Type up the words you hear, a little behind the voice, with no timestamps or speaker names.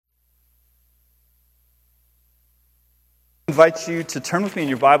invite you to turn with me in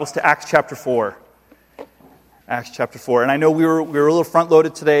your Bibles to Acts chapter 4. Acts chapter 4. And I know we were a little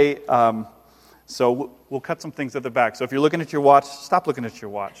front-loaded today, so we'll cut some things at the back. So if you're looking at your watch, stop looking at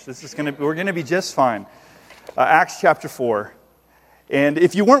your watch. We're going to be just fine. Acts chapter 4. And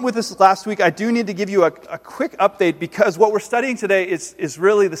if you weren't with us last week, I do need to give you a quick update, because what we're studying today is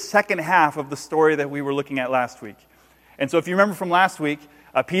really the second half of the story that we were looking at last week. And so if you remember from last week,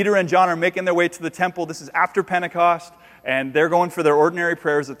 Peter and John are making their way to the temple. This is after Pentecost, and they're going for their ordinary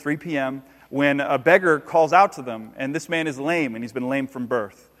prayers at 3 p.m. when a beggar calls out to them, and this man is lame, and he's been lame from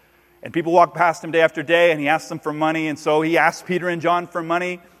birth. And people walk past him day after day, and he asks them for money, and so he asks Peter and John for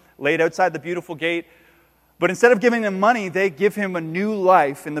money, laid outside the beautiful gate. But instead of giving him money, they give him a new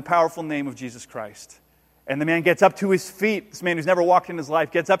life in the powerful name of Jesus Christ. And the man gets up to his feet, this man who's never walked in his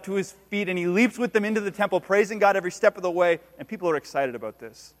life, gets up to his feet, and he leaps with them into the temple, praising God every step of the way, and people are excited about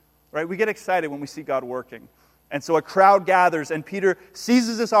this. Right? We get excited when we see God working. And so a crowd gathers, and Peter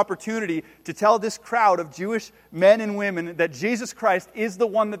seizes this opportunity to tell this crowd of Jewish men and women that Jesus Christ is the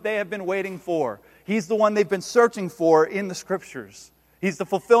one that they have been waiting for. He's the one they've been searching for in the Scriptures. He's the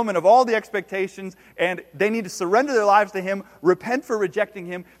fulfillment of all the expectations, and they need to surrender their lives to Him, repent for rejecting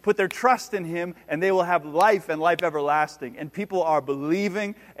Him, put their trust in Him, and they will have life and life everlasting. And people are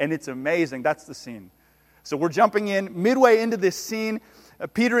believing, and it's amazing. That's the scene. So we're jumping in midway into this scene.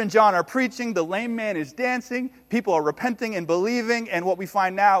 Peter and John are preaching, the lame man is dancing, people are repenting and believing, and what we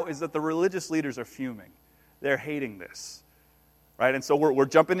find now is that the religious leaders are fuming. They're hating this. Right? And so we're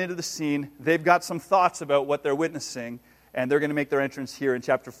jumping into the scene. They've got some thoughts about what they're witnessing, and they're going to make their entrance here in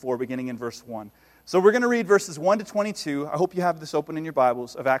chapter 4, beginning in verse 1. So we're going to read verses 1 to 22. I hope you have this open in your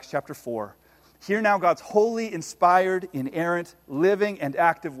Bibles, of Acts chapter 4. Hear now God's holy, inspired, inerrant, living, and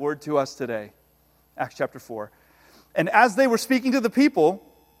active word to us today. Acts chapter 4. And as they were speaking to the people,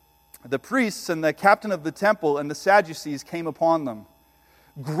 the priests and the captain of the temple and the Sadducees came upon them,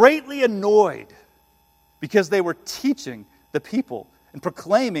 greatly annoyed because they were teaching the people and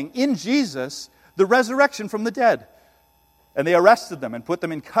proclaiming in Jesus the resurrection from the dead. And they arrested them and put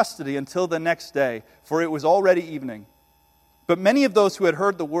them in custody until the next day, for it was already evening. But many of those who had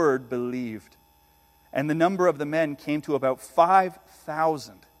heard the word believed, and the number of the men came to about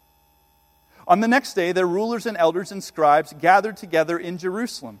 5,000. On the next day, their rulers and elders and scribes gathered together in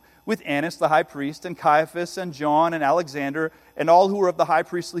Jerusalem with Annas the high priest and Caiaphas and John and Alexander and all who were of the high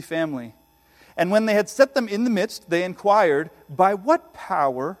priestly family. And when they had set them in the midst, they inquired, "By what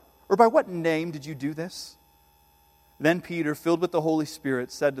power or by what name did you do this?" Then Peter, filled with the Holy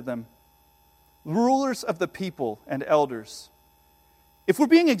Spirit, said to them, "Rulers of the people and elders, if we're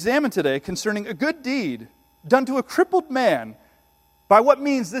being examined today concerning a good deed done to a crippled man, by what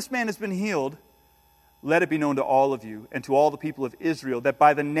means this man has been healed, let it be known to all of you and to all the people of Israel that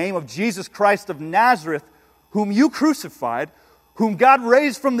by the name of Jesus Christ of Nazareth, whom you crucified, whom God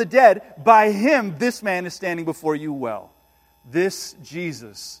raised from the dead, by Him this man is standing before you well. This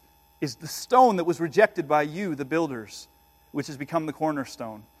Jesus is the stone that was rejected by you, the builders, which has become the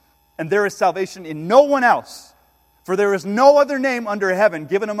cornerstone. And there is salvation in no one else, for there is no other name under heaven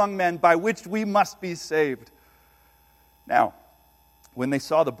given among men by which we must be saved." Now, when they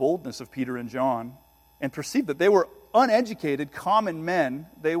saw the boldness of Peter and John and perceived that they were uneducated, common men,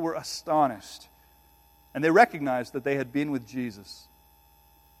 they were astonished. And they recognized that they had been with Jesus.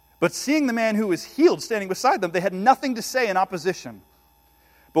 But seeing the man who was healed standing beside them, they had nothing to say in opposition.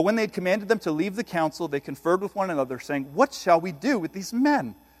 But when they had commanded them to leave the council, they conferred with one another, saying, "What shall we do with these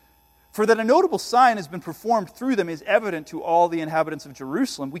men? For that a notable sign has been performed through them is evident to all the inhabitants of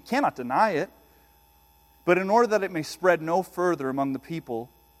Jerusalem. We cannot deny it. But in order that it may spread no further among the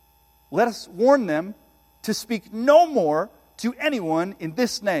people, let us warn them to speak no more to anyone in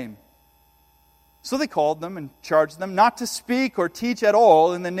this name." So they called them and charged them not to speak or teach at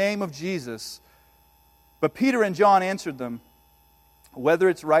all in the name of Jesus. But Peter and John answered them, "Whether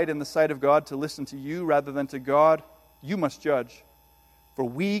it's right in the sight of God to listen to you rather than to God, you must judge. For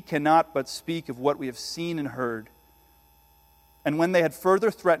we cannot but speak of what we have seen and heard." And when they had further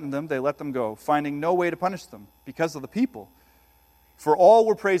threatened them, they let them go, finding no way to punish them because of the people. For all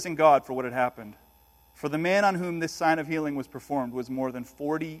were praising God for what had happened. For the man on whom this sign of healing was performed was more than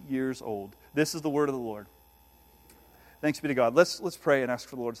 40 years old. This is the word of the Lord. Thanks be to God. Let's pray and ask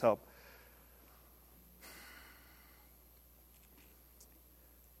for the Lord's help.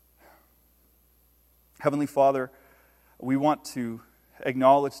 Heavenly Father, we want to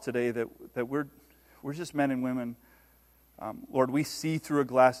acknowledge today that we're just men and women. Lord, we see through a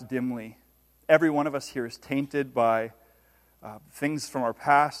glass dimly. Every one of us here is tainted by things from our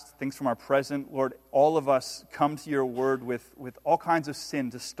past, things from our present. Lord, all of us come to your word with all kinds of sin,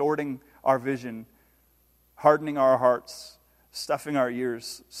 distorting our vision, hardening our hearts, stuffing our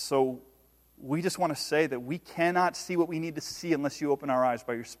ears. So we just want to say that we cannot see what we need to see unless you open our eyes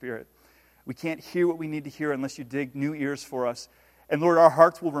by your Spirit. We can't hear what we need to hear unless you dig new ears for us. And Lord, our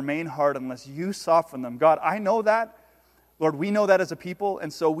hearts will remain hard unless you soften them. God, I know that. Lord, we know that as a people.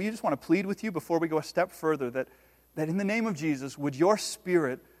 And so we just want to plead with you before we go a step further that in the name of Jesus, would your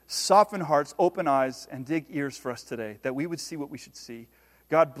Spirit soften hearts, open eyes, and dig ears for us today, that we would see what we should see.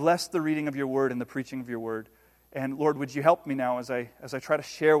 God, bless the reading of your word and the preaching of your word. And Lord, would you help me now as I try to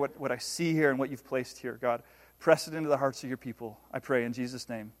share what I see here and what you've placed here. God, press it into the hearts of your people, I pray in Jesus'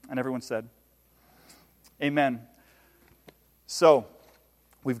 name. And everyone said, amen. So,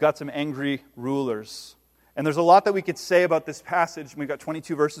 we've got some angry rulers. And there's a lot that we could say about this passage. We've got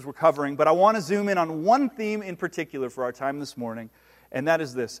 22 verses we're covering. But I want to zoom in on one theme in particular for our time this morning. And that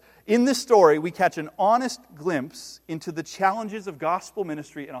is this. In this story, we catch an honest glimpse into the challenges of gospel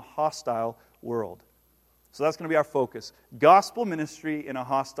ministry in a hostile world. So that's going to be our focus. Gospel ministry in a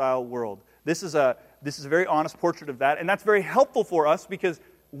hostile world. This is a very honest portrait of that. And that's very helpful for us because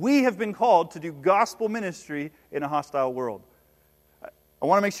we have been called to do gospel ministry in a hostile world. I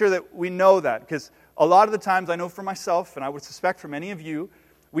want to make sure that we know that, because a lot of the times, I know for myself, and I would suspect for many of you,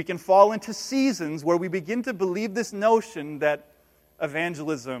 we can fall into seasons where we begin to believe this notion that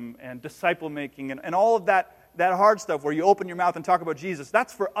evangelism and disciple making and all of that hard stuff where you open your mouth and talk about Jesus,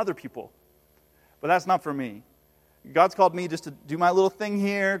 that's for other people. But that's not for me. God's called me just to do my little thing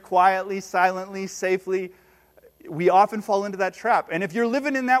here, quietly, silently, safely. We often fall into that trap. And if you're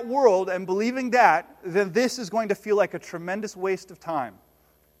living in that world and believing that, then this is going to feel like a tremendous waste of time.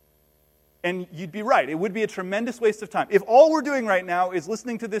 And you'd be right. It would be a tremendous waste of time. If all we're doing right now is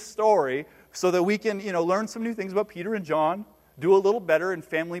listening to this story so that we can, learn some new things about Peter and John, do a little better in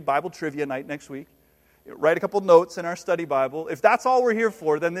family Bible trivia night next week, write a couple notes in our study Bible. If that's all we're here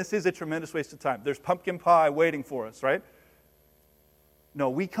for, then this is a tremendous waste of time. There's pumpkin pie waiting for us, right? No,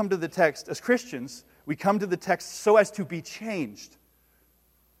 we come to the text, as Christians, we come to the text so as to be changed.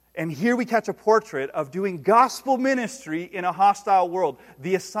 And here we catch a portrait of doing gospel ministry in a hostile world.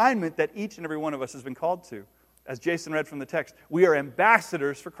 The assignment that each and every one of us has been called to. As Jason read from the text, we are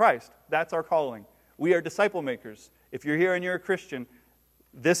ambassadors for Christ. That's our calling. We are disciple makers. If you're here and you're a Christian,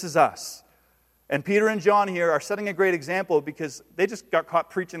 this is us. And Peter and John here are setting a great example because they just got caught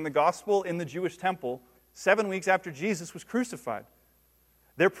preaching the gospel in the Jewish temple 7 weeks after Jesus was crucified.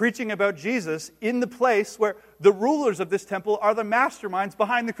 They're preaching about Jesus in the place where the rulers of this temple are the masterminds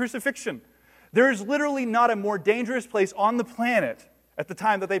behind the crucifixion. There is literally not a more dangerous place on the planet at the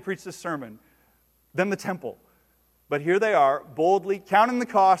time that they preach this sermon than the temple. But here they are, boldly counting the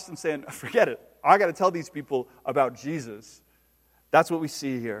cost and saying, forget it. I got to tell these people about Jesus. That's what we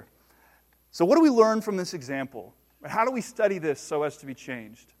see here. So what do we learn from this example? How do we study this so as to be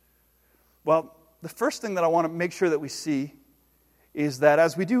changed? Well, the first thing that I want to make sure that we see is that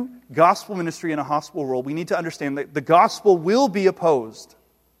as we do gospel ministry in a hostile world, we need to understand that the gospel will be opposed.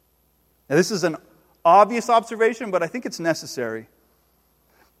 Now, this is an obvious observation, but I think it's necessary.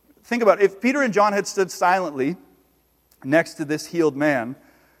 Think about it. If Peter and John had stood silently next to this healed man,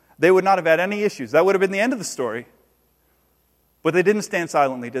 they would not have had any issues. That would have been the end of the story. But they didn't stand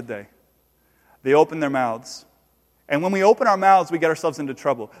silently, did they? They opened their mouths. And when we open our mouths, we get ourselves into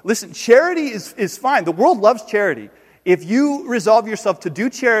trouble. Listen, charity is fine. The world loves charity. If you resolve yourself to do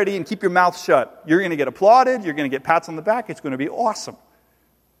charity and keep your mouth shut, you're going to get applauded, you're going to get pats on the back, it's going to be awesome.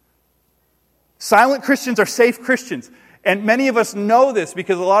 Silent Christians are safe Christians. And many of us know this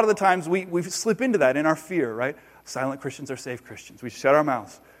because a lot of the times we slip into that in our fear, right? Silent Christians are safe Christians. We shut our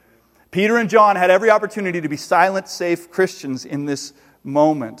mouths. Peter and John had every opportunity to be silent, safe Christians in this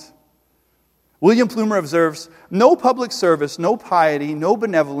moment. William Plumer observes, no public service, no piety, no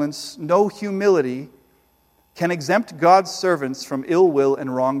benevolence, no humility can exempt God's servants from ill will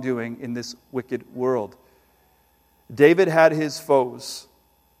and wrongdoing in this wicked world. David had his foes.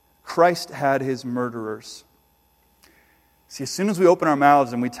 Christ had his murderers. See, as soon as we open our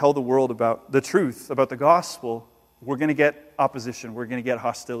mouths and we tell the world about the truth, about the gospel, we're going to get opposition. We're going to get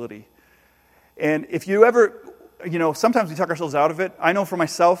hostility. And if you ever, sometimes we talk ourselves out of it. I know for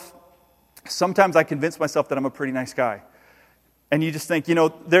myself, sometimes I convince myself that I'm a pretty nice guy. And you just think,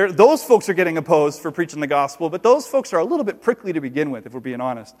 those folks are getting opposed for preaching the gospel, but those folks are a little bit prickly to begin with, if we're being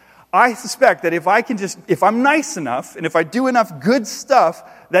honest. I suspect that if I'm nice enough, and if I do enough good stuff,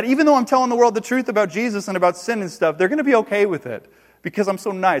 that even though I'm telling the world the truth about Jesus and about sin and stuff, they're going to be okay with it, because I'm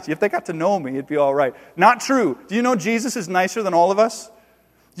so nice. If they got to know me, it'd be all right. Not true. Do you know Jesus is nicer than all of us?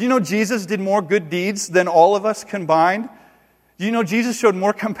 Do you know Jesus did more good deeds than all of us combined? Do you know Jesus showed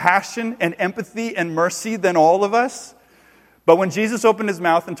more compassion and empathy and mercy than all of us? But when Jesus opened his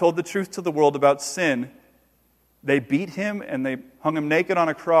mouth and told the truth to the world about sin, They beat him and they hung him naked on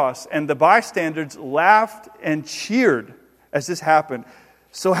a cross. And the bystanders laughed and cheered as this happened.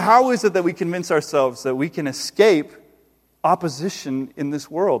 So how is it that we convince ourselves that we can escape opposition in this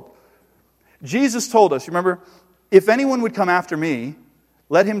world? Jesus told us, remember, if anyone would come after me,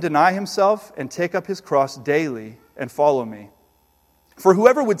 let him deny himself and take up his cross daily and follow me. For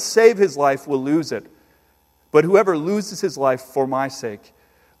whoever would save his life will lose it, but whoever loses his life for my sake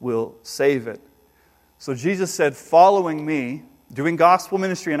will save it. So Jesus said, following me, doing gospel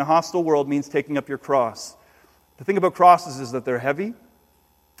ministry in a hostile world means taking up your cross. The thing about crosses is that they're heavy,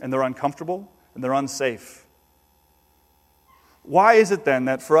 and they're uncomfortable, and they're unsafe. Why is it then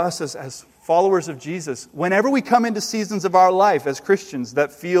that for us as followers of Jesus, whenever we come into seasons of our life as Christians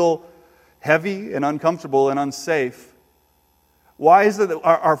that feel heavy and uncomfortable and unsafe, why is it that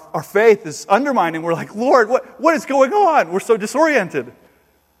our faith is undermining? We're like, Lord, what is going on? We're so disoriented.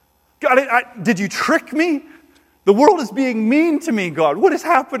 God, did you trick me? The world is being mean to me, God. What is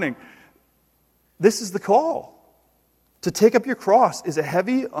happening? This is the call. To take up your cross is a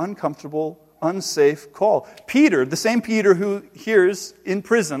heavy, uncomfortable, unsafe call. Peter, the same Peter who hears in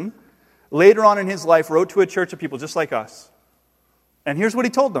prison, later on in his life wrote to a church of people just like us. And here's what he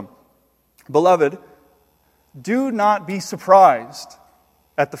told them. Beloved, do not be surprised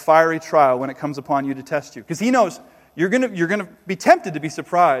at the fiery trial when it comes upon you to test you. Because he knows you're going to be tempted to be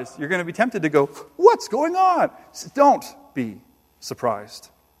surprised. You're going to be tempted to go, what's going on? So don't be surprised.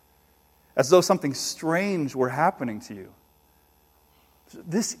 As though something strange were happening to you.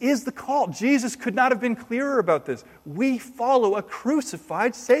 This is the call. Jesus could not have been clearer about this. We follow a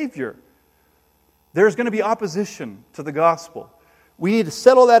crucified Savior. There's going to be opposition to the gospel. We need to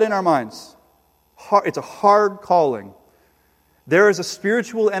settle that in our minds. It's a hard calling. There is a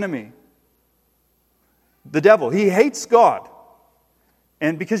spiritual enemy. The devil. He hates God.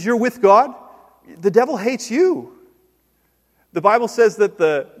 And because you're with God, the devil hates you. The Bible says that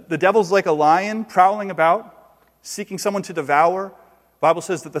the devil's like a lion prowling about, seeking someone to devour. The Bible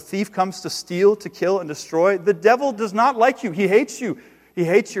says that the thief comes to steal, to kill, and destroy. The devil does not like you. He hates you. He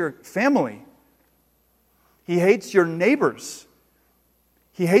hates your family. He hates your neighbors.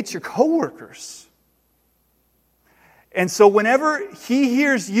 He hates your coworkers. And so whenever he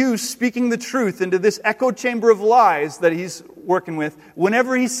hears you speaking the truth into this echo chamber of lies that he's working with,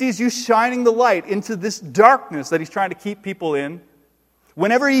 whenever he sees you shining the light into this darkness that he's trying to keep people in,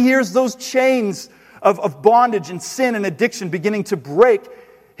 whenever he hears those chains of bondage and sin and addiction beginning to break,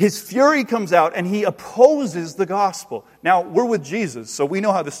 his fury comes out and he opposes the gospel. Now, we're with Jesus, so we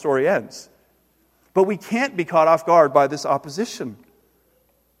know how the story ends. But we can't be caught off guard by this opposition.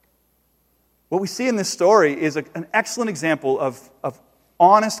 What we see in this story is an excellent example of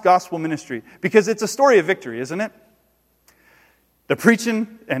honest gospel ministry. Because it's a story of victory, isn't it? They're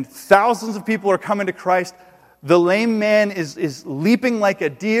preaching and thousands of people are coming to Christ. The lame man is leaping like a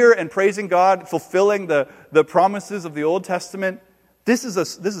deer and praising God, fulfilling the promises of the Old Testament. This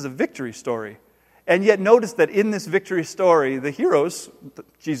is a victory story. And yet notice that in this victory story, the heroes,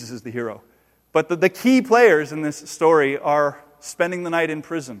 Jesus is the hero, but the key players in this story are spending the night in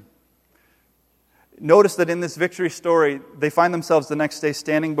prison. Notice that in this victory story, they find themselves the next day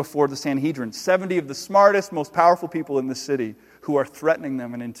standing before the Sanhedrin, 70 of the smartest, most powerful people in the city who are threatening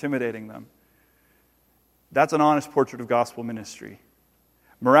them and intimidating them. That's an honest portrait of gospel ministry.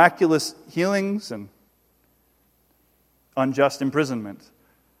 Miraculous healings and unjust imprisonment.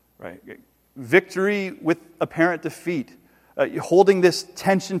 Right? Victory with apparent defeat. Holding this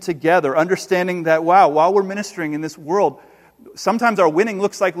tension together, understanding that, wow, while we're ministering in this world, sometimes our winning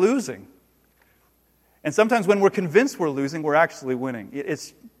looks like losing. And sometimes when we're convinced we're losing, we're actually winning.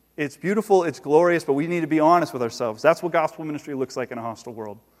 It's beautiful, it's glorious, but we need to be honest with ourselves. That's what gospel ministry looks like in a hostile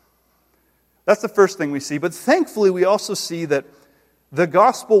world. That's the first thing we see. But thankfully, we also see that the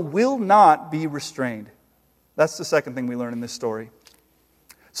gospel will not be restrained. That's the second thing we learn in this story.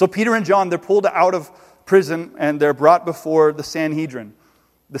 So Peter and John, they're pulled out of prison and they're brought before the Sanhedrin.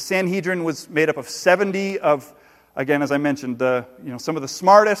 The Sanhedrin was made up of 70 of, again, as I mentioned, some of the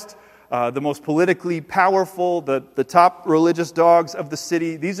smartest, the most politically powerful, the top religious dogs of the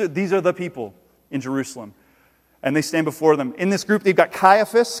city. These are the people in Jerusalem. And they stand before them. In this group, they've got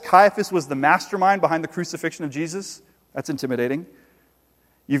Caiaphas. Caiaphas was the mastermind behind the crucifixion of Jesus. That's intimidating.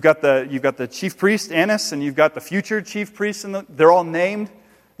 You've got the chief priest, Annas, and you've got the future chief priests, and they're all named.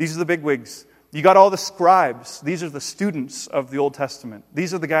 These are the bigwigs. You got all the scribes. These are the students of the Old Testament.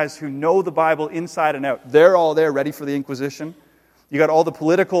 These are the guys who know the Bible inside and out. They're all there ready for the Inquisition. You got all the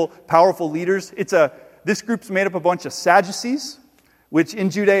political, powerful leaders. This group's made up of a bunch of Sadducees, which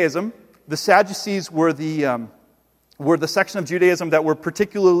in Judaism, the Sadducees were the section of Judaism that were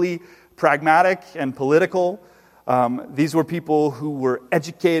particularly pragmatic and political. These were people who were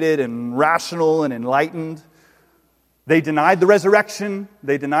educated and rational and enlightened. They denied the resurrection.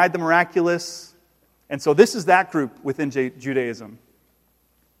 They denied the miraculous. And so this is that group within Judaism.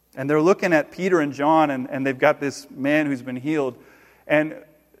 And they're looking at Peter and John, and they've got this man who's been healed. And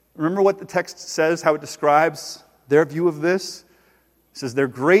remember what the text says, how it describes their view of this? It says they're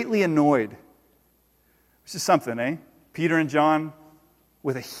greatly annoyed. Which is something, eh? Peter and John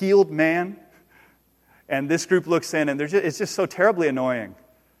with a healed man. And this group looks in, and it's just so terribly annoying.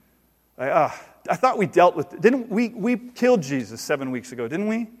 Like, I thought we dealt with it. Didn't we killed Jesus 7 weeks ago, didn't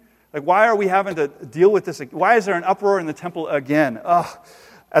we? Like, why are we having to deal with this? Why is there an uproar in the temple again?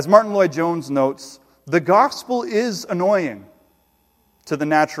 As Martin Lloyd-Jones notes, the gospel is annoying to the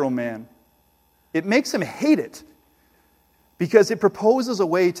natural man. It makes him hate it because it proposes a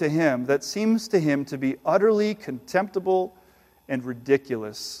way to him that seems to him to be utterly contemptible and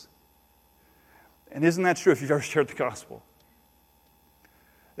ridiculous. And isn't that true if you've ever shared the gospel?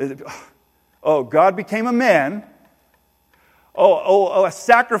 Oh, God became a man. A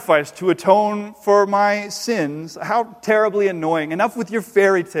sacrifice to atone for my sins. How terribly annoying. Enough with your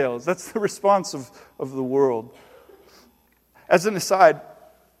fairy tales. That's the response of the world. As an aside,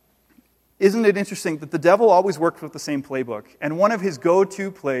 isn't it interesting that the devil always works with the same playbook? And one of his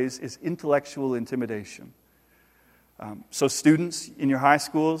go-to plays is intellectual intimidation. So students in your high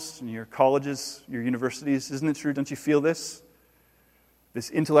schools, in your colleges, your universities, isn't it true? Don't you feel this?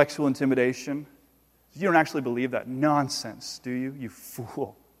 This intellectual intimidation? You don't actually believe that nonsense, do you? You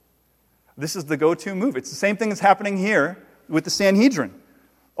fool. This is the go-to move. It's the same thing that's happening here with the Sanhedrin.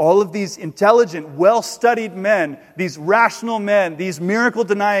 All of these intelligent, well-studied men, these rational men, these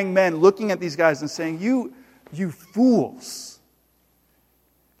miracle-denying men looking at these guys and saying, you fools.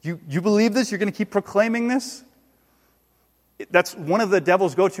 You believe this? You're going to keep proclaiming this? That's one of the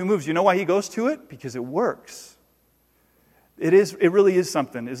devil's go-to moves. You know why he goes to it? Because it works. It really is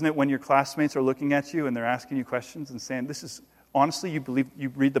something, isn't it, when your classmates are looking at you and they're asking you questions and saying, this is, honestly,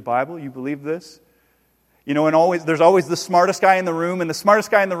 you read the Bible, you believe this? You know, and there's always the smartest guy in the room, and the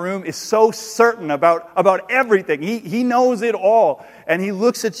smartest guy in the room is so certain about everything. He knows it all. And he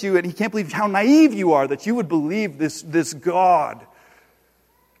looks at you and he can't believe how naive you are that you would believe this God.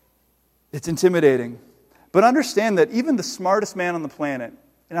 It's intimidating. But understand that even the smartest man on the planet,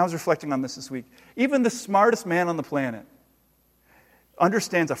 and I was reflecting on this week, even the smartest man on the planet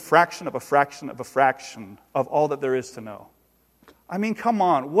understands a fraction of a fraction of a fraction of all that there is to know. I mean, come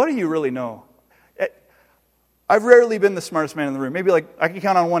on, what do you really know? I've rarely been the smartest man in the room. Maybe I can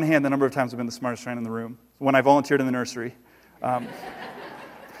count on one hand the number of times I've been the smartest man in the room when I volunteered in the nursery. But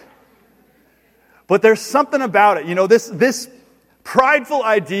there's something about it, you know, this prideful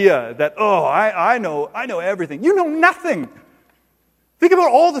idea that, I know everything. You know nothing. Think about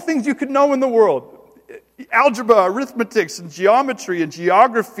all the things you could know in the world. Algebra, arithmetics, and geometry, and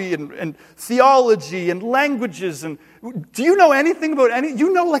geography, and theology, and languages. And do you know anything about any?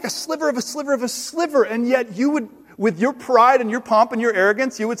 You know like a sliver of a sliver of a sliver, and yet you would, with your pride and your pomp and your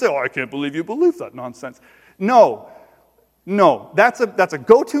arrogance, you would say, I can't believe you believe that nonsense. No, that's a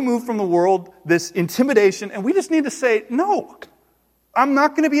go-to move from the world, this intimidation, and we just need to say, no, I'm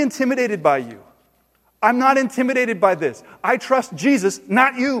not going to be intimidated by you. I'm not intimidated by this. I trust Jesus,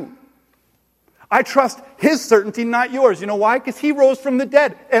 not you. I trust His certainty, not yours. You know why? Because He rose from the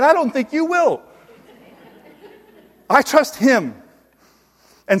dead, and I don't think you will. I trust Him.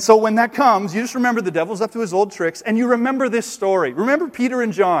 And so when that comes, you just remember the devil's up to his old tricks, and you remember this story. Remember Peter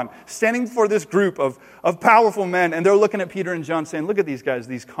and John standing before this group of powerful men, and they're looking at Peter and John saying, look at these guys,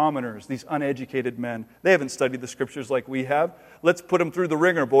 these commoners, these uneducated men. They haven't studied the Scriptures like we have. Let's put them through the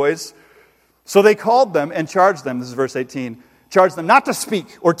ringer, boys. So they called them and charged them, this is verse 18, charged them not to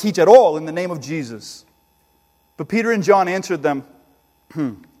speak or teach at all in the name of Jesus. But Peter and John answered them,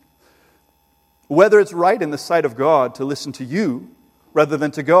 whether it's right in the sight of God to listen to you rather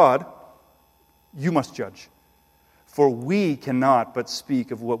than to God, you must judge. For we cannot but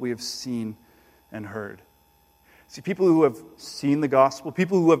speak of what we have seen and heard. See, people who have seen the gospel,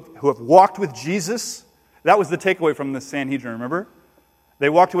 people who have walked with Jesus, that was the takeaway from the Sanhedrin, remember? They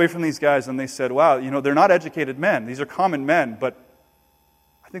walked away from these guys and they said, wow, you know, they're not educated men. These are common men, but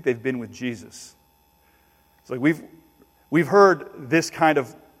I think they've been with Jesus. It's like we've heard this kind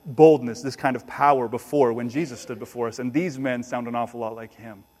of boldness, this kind of power before when Jesus stood before us, and these men sound an awful lot like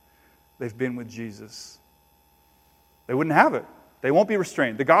Him. They've been with Jesus. They wouldn't have it. They won't be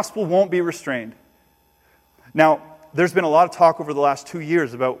restrained. The gospel won't be restrained. Now, there's been a lot of talk over the last 2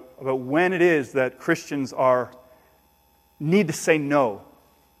 years about when it is that Christians need to say no.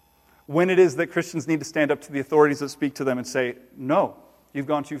 When it is that Christians need to stand up to the authorities that speak to them and say, no, You've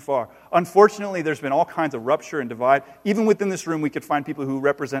gone too far. Unfortunately, there's been all kinds of rupture and divide. Even within this room, we could find people who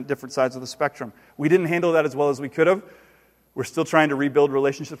represent different sides of the spectrum. We didn't handle that as well as we could have. We're still trying to rebuild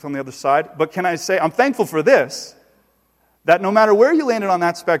relationships on the other side. But can I say, I'm thankful for this, that no matter where you landed on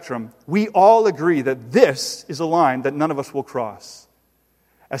that spectrum, we all agree that this is a line that none of us will cross.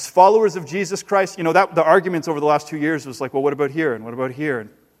 As followers of Jesus Christ, that the arguments over the last 2 years was like, well, what about here? And what about here? And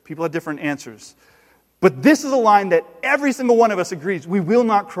people had different answers. But this is a line that every single one of us agrees we will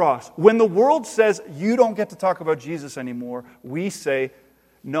not cross. When the world says you don't get to talk about Jesus anymore, we say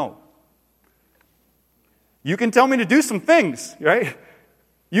no. You can tell me to do some things, right?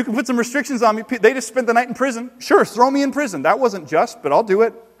 You can put some restrictions on me. They just spent the night in prison. Sure, throw me in prison. That wasn't just, but I'll do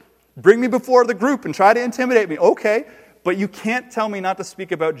it. Bring me before the group and try to intimidate me. Okay, but you can't tell me not to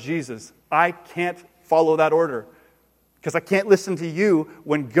speak about Jesus. I can't follow that order because I can't listen to you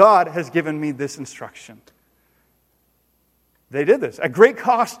when God has given me this instruction. They did this. At great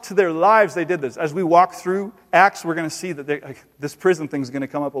cost to their lives, they did this. As we walk through Acts, we're going to see that this prison thing is going to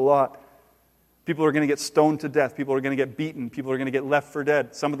come up a lot. People are going to get stoned to death. People are going to get beaten. People are going to get left for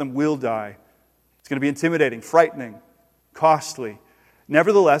dead. Some of them will die. It's going to be intimidating, frightening, costly.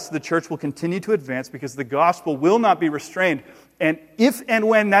 Nevertheless, the church will continue to advance because the gospel will not be restrained. And if and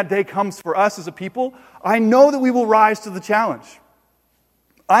when that day comes for us as a people, I know that we will rise to the challenge.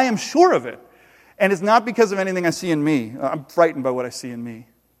 I am sure of it. And it's not because of anything I see in me. I'm frightened by what I see in me.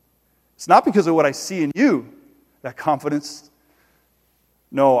 It's not because of what I see in you, that confidence.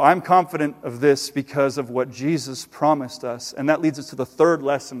 No, I'm confident of this because of what Jesus promised us. And that leads us to the third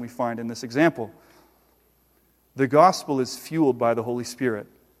lesson we find in this example. The gospel is fueled by the Holy Spirit.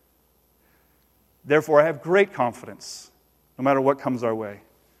 Therefore, I have great confidence, no matter what comes our way.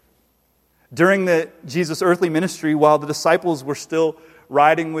 During Jesus' earthly ministry, while the disciples were still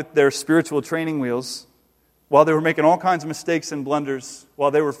riding with their spiritual training wheels, while they were making all kinds of mistakes and blunders,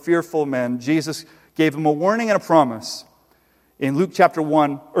 while they were fearful men, Jesus gave them a warning and a promise. In Luke chapter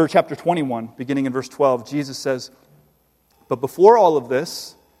 21, beginning in verse 12, Jesus says, "But before all of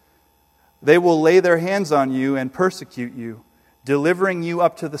this, they will lay their hands on you and persecute you, delivering you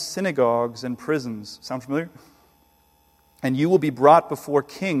up to the synagogues and prisons." Sound familiar? "And you will be brought before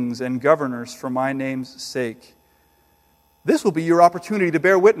kings and governors for my name's sake. This will be your opportunity to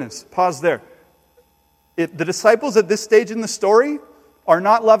bear witness." Pause there. The disciples at this stage in the story are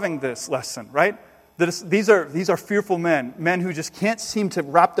not loving this lesson, right? These are fearful men who just can't seem to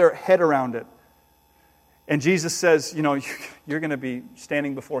wrap their head around it. And Jesus says, you're going to be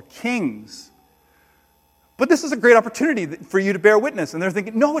standing before kings. But this is a great opportunity for you to bear witness. And they're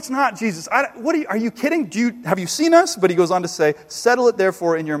thinking, no, it's not, Jesus. Are you kidding? Have you seen us? But he goes on to say, "Settle it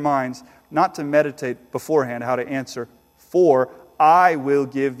therefore in your minds, not to meditate beforehand how to answer. For I will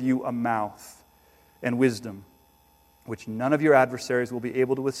give you a mouth and wisdom, which none of your adversaries will be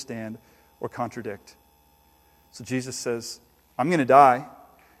able to withstand or contradict." So Jesus says, I'm going to die,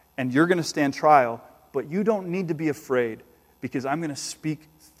 and you're going to stand trial, but you don't need to be afraid, because I'm going to speak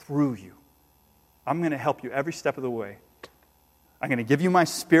through you. I'm going to help you every step of the way. I'm going to give you my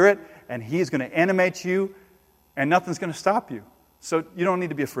Spirit, and He is going to animate you, and nothing's going to stop you. So you don't need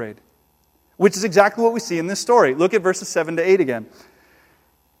to be afraid. Which is exactly what we see in this story. Look at verses 7 to 8 again.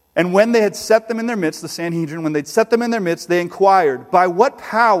 "And when they had set them in their midst," the Sanhedrin, when they'd set them in their midst, they inquired, "By what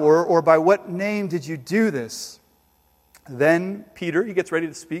power or by what name did you do this?" Then Peter, he gets ready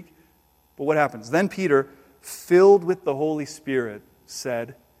to speak, but what happens? Then Peter, filled with the Holy Spirit,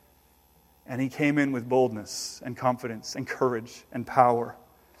 said, and he came in with boldness and confidence and courage and power,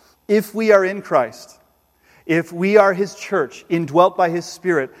 "If we are in Christ, if we are His church, indwelt by His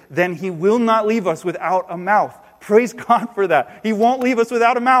Spirit, then He will not leave us without a mouth." Praise God for that. He won't leave us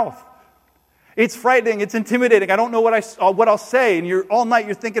without a mouth. It's frightening. It's intimidating. I don't know what I'll say. And all night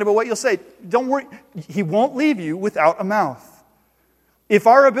you're thinking about what you'll say. Don't worry. He won't leave you without a mouth. If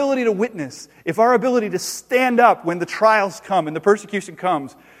our ability to witness, if our ability to stand up when the trials come and the persecution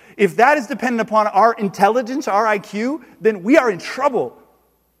comes, if that is dependent upon our intelligence, our IQ, then we are in trouble.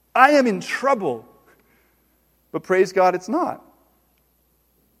 I am in trouble. But praise God, it's not.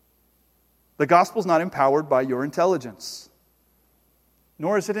 The gospel's not empowered by your intelligence,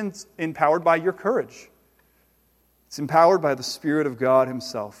 nor is it empowered by your courage. It's empowered by the Spirit of God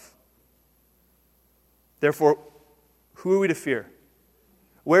Himself. Therefore, who are we to fear?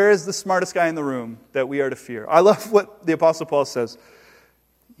 Where is the smartest guy in the room that we are to fear? I love what the Apostle Paul says.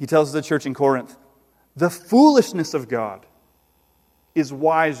 He tells the church in Corinth, "The foolishness of God is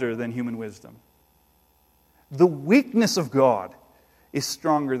wiser than human wisdom. The weakness of God is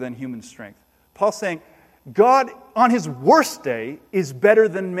stronger than human strength." Paul's saying, God on His worst day is better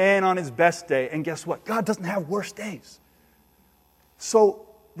than man on his best day. And guess what? God doesn't have worst days. So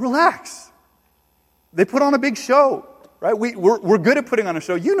relax. They put on a big show, right? We're good at putting on a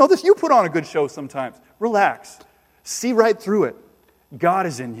show. You know this. You put on a good show sometimes. Relax. See right through it. God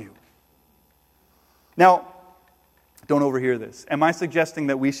is in you. Now, don't overhear this. Am I suggesting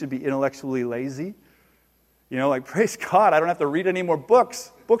that we should be intellectually lazy? You know, like, praise God, I don't have to read any more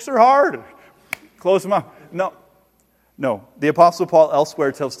books. Books are hard. Close them up. No. The Apostle Paul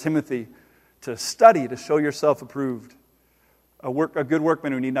elsewhere tells Timothy to study, to show yourself approved. A good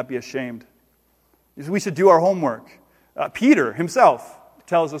workman who need not be ashamed. We should do our homework. Peter himself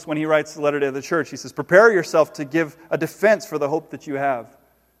tells us when he writes the letter to the church, he says, prepare yourself to give a defense for the hope that you have.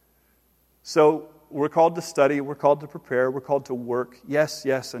 So we're called to study, we're called to prepare, we're called to work. Yes,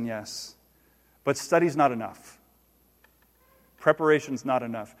 yes, and yes. But study's not enough. Preparation's not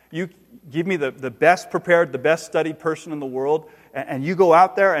enough. You give me the best prepared, the best studied person in the world, and you go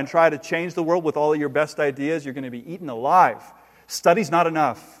out there and try to change the world with all of your best ideas, you're going to be eaten alive. Study's not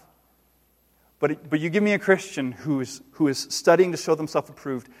enough. But you give me a Christian who is studying to show themselves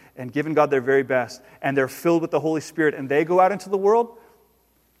approved and giving God their very best, and they're filled with the Holy Spirit, and they go out into the world,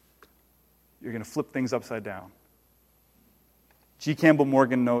 you're going to flip things upside down. G. Campbell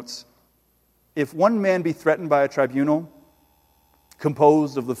Morgan notes, if one man be threatened by a tribunal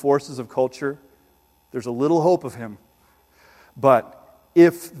composed of the forces of culture, there's a little hope of him. But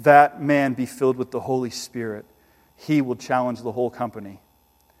if that man be filled with the Holy Spirit, he will challenge the whole company,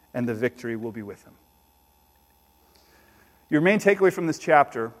 and the victory will be with him. Your main takeaway from this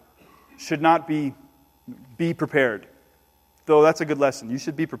chapter should not be prepared. Though that's a good lesson. You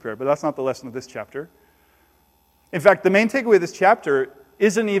should be prepared, but that's not the lesson of this chapter. In fact, the main takeaway of this chapter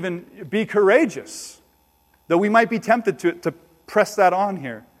isn't even be courageous, though we might be tempted to press that on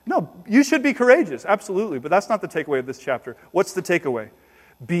here. No, you should be courageous, absolutely, but that's not the takeaway of this chapter. What's the takeaway?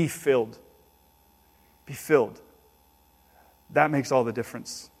 Be filled. Be filled. That makes all the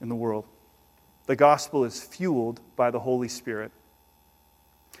difference in the world. The gospel is fueled by the Holy Spirit.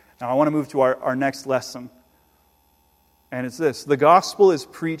 Now I want to move to our next lesson. And it's this. The gospel is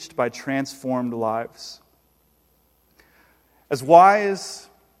preached by transformed lives. As wise,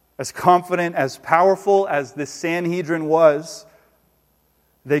 as confident, as powerful as this Sanhedrin was,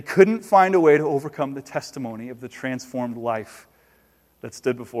 they couldn't find a way to overcome the testimony of the transformed life that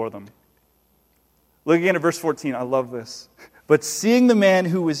stood before them. Look again at verse 14. I love this. But seeing the man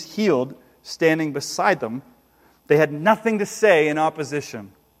who was healed standing beside them, they had nothing to say in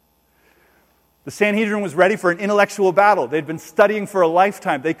opposition. The Sanhedrin was ready for an intellectual battle. They'd been studying for a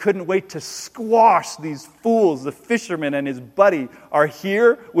lifetime. They couldn't wait to squash these fools. The fisherman and his buddy are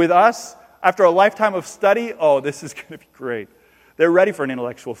here with us after a lifetime of study. Oh, this is going to be great. They're ready for an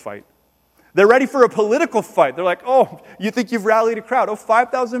intellectual fight. They're ready for a political fight. They're like, oh, you think you've rallied a crowd? Oh,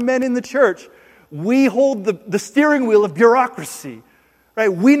 5,000 men in the church. We hold the steering wheel of bureaucracy, right?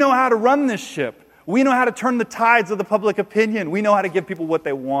 We know how to run this ship. We know how to turn the tides of the public opinion. We know how to give people what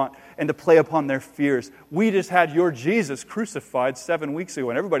they want and to play upon their fears. We just had your Jesus crucified 7 weeks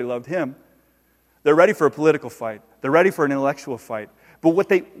ago, and everybody loved him. They're ready for a political fight. They're ready for an intellectual fight. But what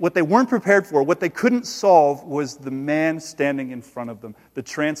they weren't prepared for, what they couldn't solve, was the man standing in front of them, the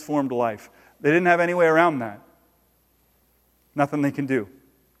transformed life. They didn't have any way around that. Nothing they can do.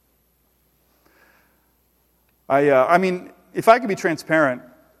 I mean, if I could be transparent,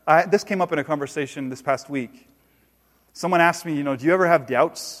 this came up in a conversation this past week. Someone asked me, do you ever have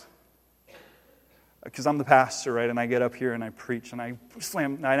doubts? Because I'm the pastor, right? And I get up here and I preach and I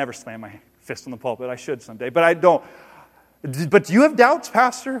never slam my fist on the pulpit. I should someday, but I don't. But do you have doubts,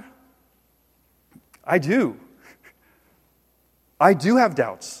 Pastor? I do. I do have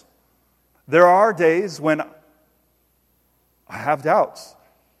doubts. There are days when I have doubts.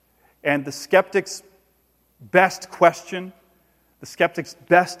 And the skeptic's best question, the skeptic's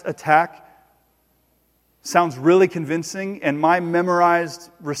best attack sounds really convincing, and my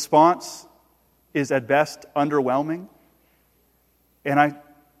memorized response is at best underwhelming. And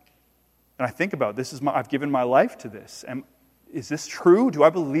I think about this. I've given my life to this. Is this true? Do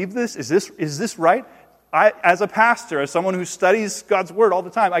I believe this? Is this right? As a pastor, as someone who studies God's Word all the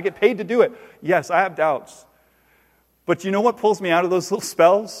time, I get paid to do it. Yes, I have doubts. But you know what pulls me out of those little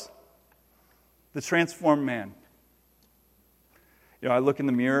spells? The transformed man. I look in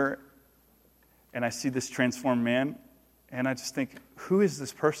the mirror and I see this transformed man, and I just think, who is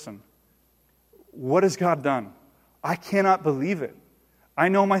this person? What has God done? I cannot believe it. I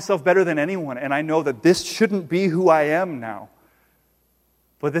know myself better than anyone, and I know that this shouldn't be who I am now.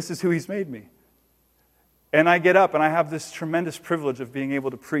 But this is who He's made me. And I get up, and I have this tremendous privilege of being able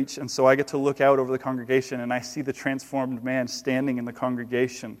to preach, and so I get to look out over the congregation, and I see the transformed man standing in the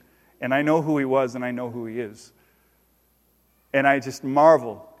congregation. And I know who he was, and I know who he is. And I just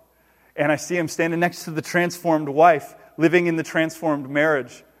marvel. And I see him standing next to the transformed wife, living in the transformed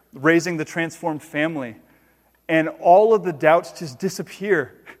marriage, raising the transformed family. And all of the doubts just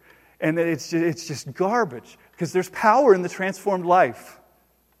disappear. And it's just garbage. Because there's power in the transformed life.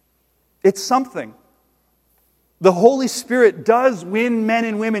 It's something. The Holy Spirit does win men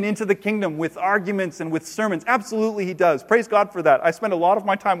and women into the kingdom with arguments and with sermons. Absolutely He does. Praise God for that. I spend a lot of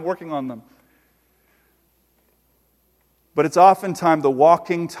my time working on them. But it's oftentimes the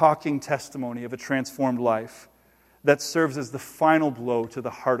walking, talking testimony of a transformed life that serves as the final blow to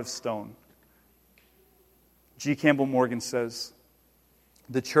the heart of stone. G. Campbell Morgan says,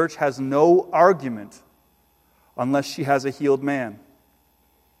 "The church has no argument unless she has a healed man.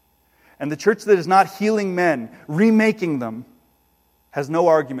 And the church that is not healing men, remaking them, has no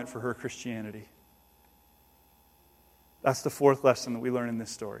argument for her Christianity." That's the fourth lesson that we learn in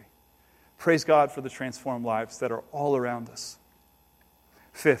this story. Praise God for the transformed lives that are all around us.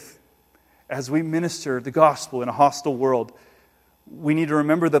 Fifth, as we minister the gospel in a hostile world, we need to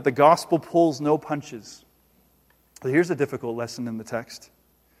remember that the gospel pulls no punches. Here's a difficult lesson in the text.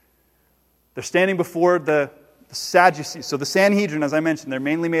 They're standing before the Sadducees. So the Sanhedrin, as I mentioned, they're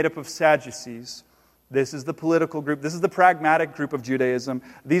mainly made up of Sadducees. This is the political group. This is the pragmatic group of Judaism.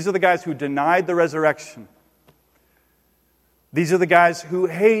 These are the guys who denied the resurrection. These are the guys who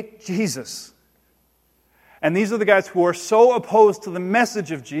hate Jesus. And these are the guys who are so opposed to the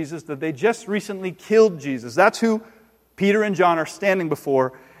message of Jesus that they just recently killed Jesus. That's who Peter and John are standing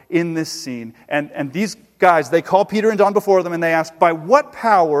before in this scene. And these guys, they call Peter and John before them and they ask, "By what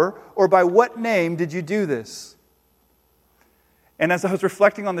power or by what name did you do this?" And as I was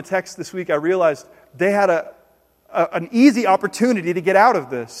reflecting on the text this week, I realized they had an easy opportunity to get out of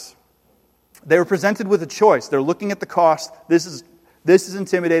this. They were presented with a choice. They're looking at the cost. This is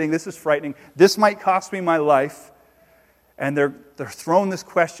intimidating. This is frightening. This might cost me my life. And they're thrown this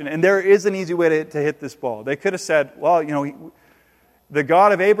question. And there is an easy way to hit this ball. They could have said, well, the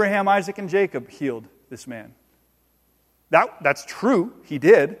God of Abraham, Isaac, and Jacob healed this man. That's true. He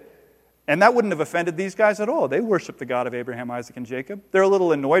did. And that wouldn't have offended these guys at all. They worship the God of Abraham, Isaac, and Jacob. They're a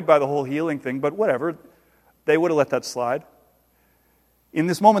little annoyed by the whole healing thing, but whatever. They would have let that slide. In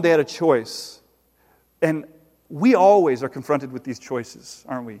this moment, they had a choice. And we always are confronted with these choices,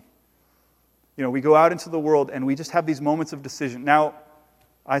 aren't we? We go out into the world and we just have these moments of decision. Now,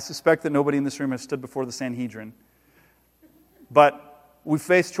 I suspect that nobody in this room has stood before the Sanhedrin. But we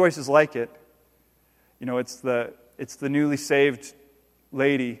face choices like it. It's the newly saved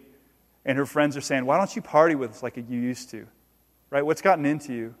lady and her friends are saying, "Why don't you party with us like you used to?" Right? What's gotten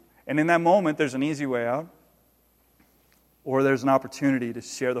into you? And in that moment, there's an easy way out. Or there's an opportunity to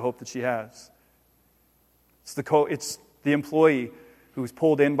share the hope that she has. It's the employee who's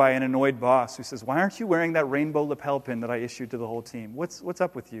pulled in by an annoyed boss who says, "Why aren't you wearing that rainbow lapel pin that I issued to the whole team? What's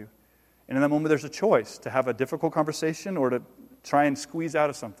up with you?" And in that moment, there's a choice to have a difficult conversation or to try and squeeze out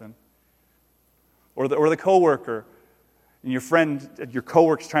of something. Or the coworker, and your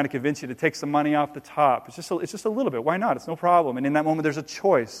coworker's trying to convince you to take some money off the top. It's just a little bit. Why not? It's no problem. And in that moment, there's a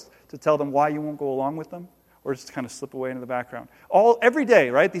choice to tell them why you won't go along with them, or just kind of slip away into the background. Every day,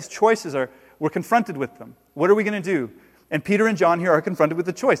 right? These choices we're confronted with them. What are we going to do? And Peter and John here are confronted with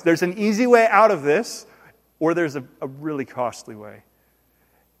the choice. There's an easy way out of this, or there's a really costly way.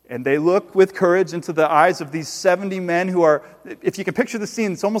 And they look with courage into the eyes of these 70 men who are, if you can picture the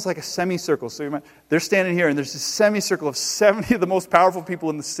scene, it's almost like a semicircle. So they're standing here, and there's this semicircle of 70 of the most powerful people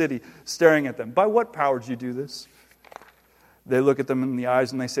in the city staring at them. "By what power did you do this?" They look at them in the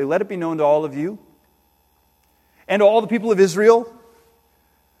eyes and they say, "Let it be known to all of you and to all the people of Israel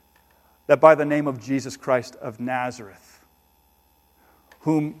that by the name of Jesus Christ of Nazareth,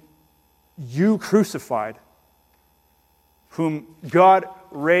 whom you crucified, whom God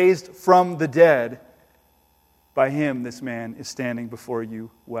raised from the dead, by him this man is standing before you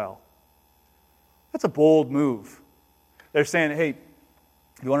well." That's a bold move. They're saying, "Hey,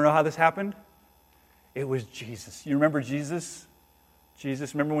 you want to know how this happened? It was Jesus." You remember Jesus?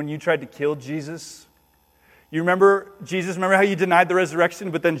 Remember when you tried to kill Jesus? You remember Jesus? Remember how you denied the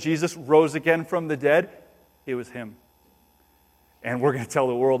resurrection, but then Jesus rose again from the dead? It was him. And we're going to tell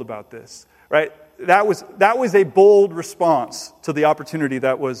the world about this, right? That was a bold response to the opportunity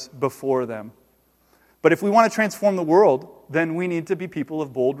that was before them. But if we want to transform the world, then we need to be people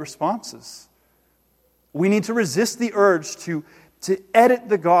of bold responses. We need to resist the urge to edit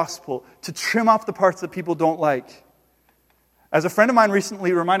the gospel, to trim off the parts that people don't like. As a friend of mine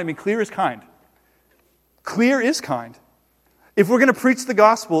recently reminded me, clear is kind. Clear is kind. If we're going to preach the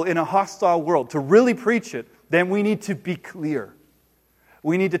gospel in a hostile world, to really preach it, then we need to be clear.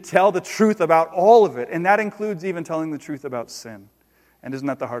 We need to tell the truth about all of it, and that includes even telling the truth about sin. And isn't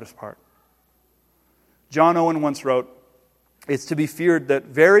that the hardest part? John Owen once wrote, "It's to be feared that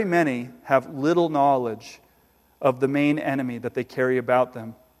very many have little knowledge of the main enemy that they carry about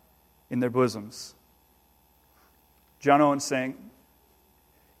them in their bosoms." John Owen's saying,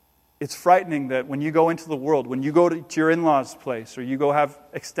 it's frightening that when you go into the world, when you go to your in-laws' place, or you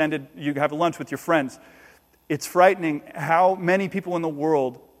have lunch with your friends, it's frightening how many people in the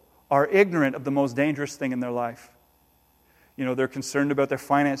world are ignorant of the most dangerous thing in their life. They're concerned about their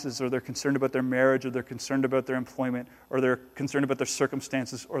finances, or they're concerned about their marriage, or they're concerned about their employment, or they're concerned about their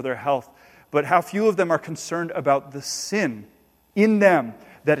circumstances or their health. But how few of them are concerned about the sin in them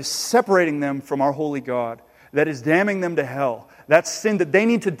that is separating them from our holy God, that is damning them to hell. That sin that they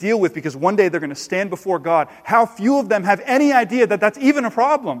need to deal with because one day they're going to stand before God. How few of them have any idea that that's even a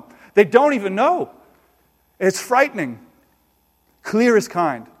problem. They don't even know. It's frightening. Clear is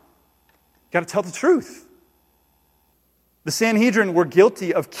kind. Got to tell the truth. The Sanhedrin were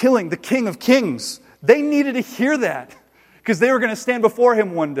guilty of killing the King of Kings. They needed to hear that because they were going to stand before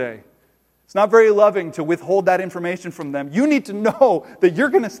him one day. It's not very loving to withhold that information from them. You need to know that you're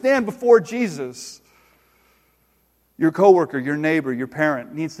going to stand before Jesus. Your coworker, your neighbor, your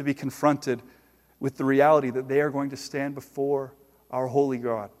parent needs to be confronted with the reality that they are going to stand before our holy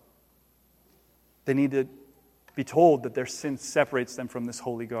God. They need to be told that their sin separates them from this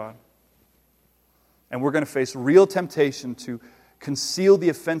holy God. And we're going to face real temptation to conceal the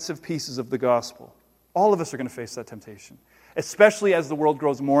offensive pieces of the gospel. All of us are going to face that temptation, especially as the world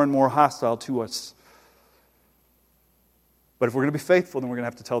grows more and more hostile to us. But if we're going to be faithful, then we're going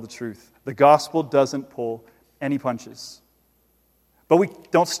to have to tell the truth. The gospel doesn't pull any punches. But we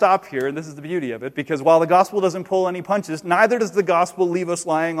don't stop here, and this is the beauty of it, because while the gospel doesn't pull any punches, neither does the gospel leave us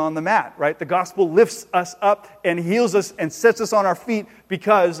lying on the mat, right? The gospel lifts us up and heals us and sets us on our feet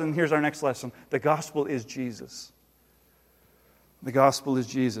because, and here's our next lesson, the gospel is Jesus. The gospel is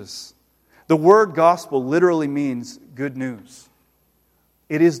Jesus. The word gospel literally means good news.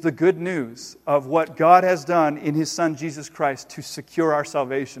 It is the good news of what God has done in His Son, Jesus Christ, to secure our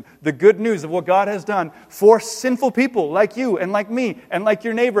salvation. The good news of what God has done for sinful people like you and like me and like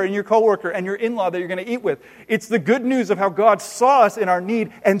your neighbor and your coworker and your in-law that you're going to eat with. It's the good news of how God saw us in our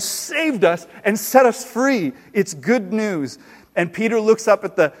need and saved us and set us free. It's good news. And Peter looks up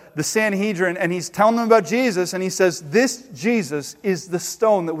at the Sanhedrin and he's telling them about Jesus, and he says, "This Jesus is the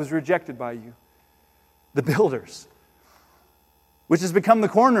stone that was rejected by you, the builders, which has become the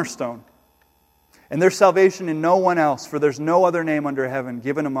cornerstone. And there's salvation in no one else, for there's no other name under heaven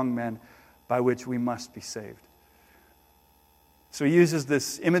given among men by which we must be saved." So he uses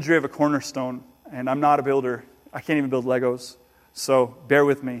this imagery of a cornerstone, and I'm not a builder. I can't even build Legos, so bear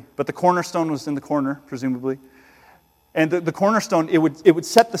with me. But the cornerstone was in the corner, presumably. And the cornerstone, it would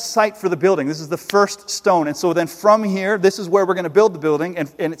set the site for the building. This is the first stone. And so then from here, this is where we're going to build the building. And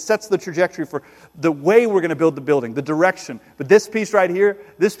it sets the trajectory for the way we're going to build the building, the direction. But this piece right here,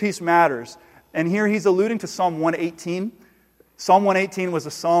 this piece matters. And here he's alluding to Psalm 118. Psalm 118 was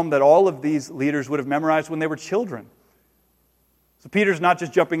a psalm that all of these leaders would have memorized when they were children. So Peter's not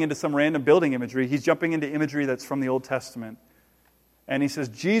just jumping into some random building imagery. He's jumping into imagery that's from the Old Testament. And he says,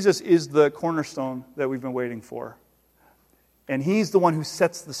 Jesus is the cornerstone that we've been waiting for. And He's the one who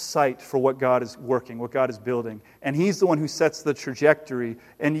sets the site for what God is working, what God is building. And He's the one who sets the trajectory.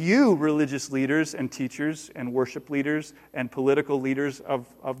 And you, religious leaders and teachers and worship leaders and political leaders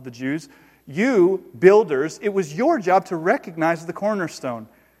of the Jews, you, builders, it was your job to recognize the cornerstone.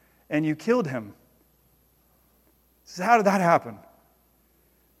 And you killed him. So how did that happen?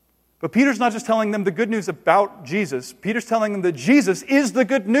 But Peter's not just telling them the good news about Jesus. Peter's telling them that Jesus is the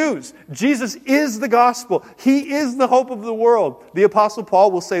good news. Jesus is the gospel. He is the hope of the world. The Apostle Paul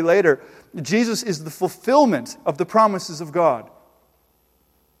will say later, Jesus is the fulfillment of the promises of God.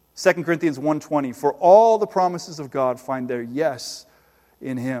 2 Corinthians 1:20, "For all the promises of God find their yes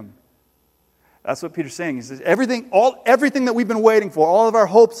in Him." That's what Peter's saying. He says, everything that we've been waiting for, all of our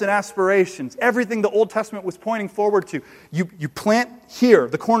hopes and aspirations, everything the Old Testament was pointing forward to, you plant here,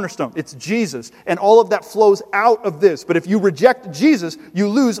 the cornerstone. It's Jesus. And all of that flows out of this. But if you reject Jesus, you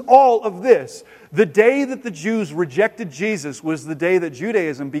lose all of this. The day that the Jews rejected Jesus was the day that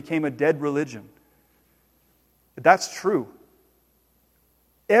Judaism became a dead religion. That's true.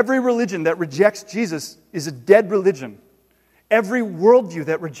 Every religion that rejects Jesus is a dead religion. Every worldview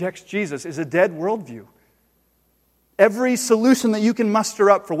that rejects Jesus is a dead worldview. Every solution that you can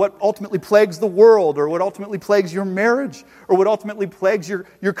muster up for what ultimately plagues the world, or what ultimately plagues your marriage, or what ultimately plagues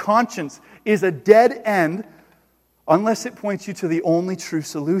your conscience is a dead end unless it points you to the only true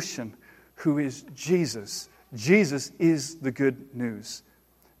solution, who is Jesus. Jesus is the good news.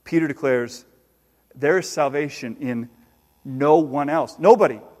 Peter declares, there is salvation in no one else.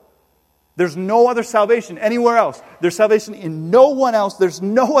 Nobody. There's no other salvation anywhere else. There's salvation in no one else. There's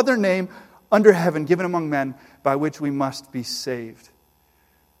no other name under heaven given among men by which we must be saved.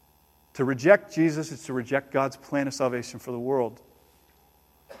 To reject Jesus is to reject God's plan of salvation for the world.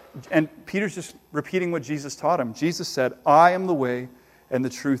 And Peter's just repeating what Jesus taught him. Jesus said, I am the way and the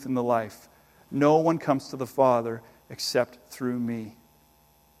truth and the life. No one comes to the Father except through me.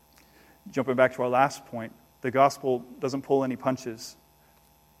 Jumping back to our last point, the gospel doesn't pull any punches.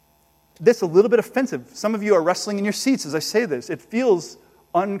 This is a little bit offensive. Some of you are wrestling in your seats as I say this. It feels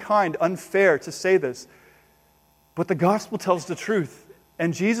unkind, unfair to say this. But the gospel tells the truth.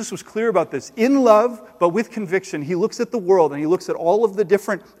 And Jesus was clear about this. In love, but with conviction, he looks at the world and he looks at all of the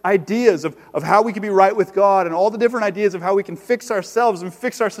different ideas of how we can be right with God and all the different ideas of how we can fix ourselves and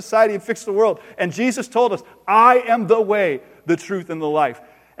fix our society and fix the world. And Jesus told us, I am the way, the truth, and the life.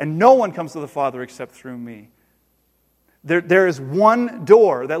 And no one comes to the Father except through me. There is one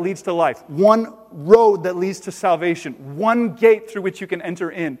door that leads to life, one road that leads to salvation, one gate through which you can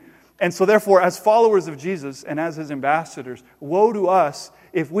enter in. And so therefore, as followers of Jesus and as his ambassadors, woe to us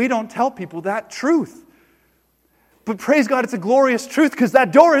if we don't tell people that truth. But praise God, it's a glorious truth because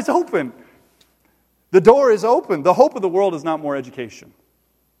that door is open. The door is open. The hope of the world is not more education.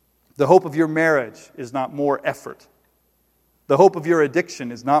 The hope of your marriage is not more effort. The hope of your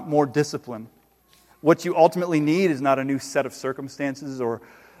addiction is not more discipline. What you ultimately need is not a new set of circumstances or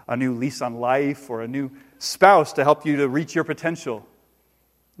a new lease on life or a new spouse to help you to reach your potential.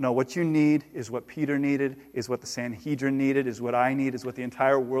 No, what you need is what Peter needed, is what the Sanhedrin needed, is what I need, is what the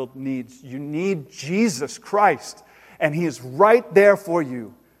entire world needs. You need Jesus Christ, and he is right there for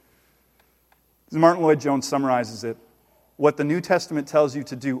you. As Martin Lloyd-Jones summarizes it, what the New Testament tells you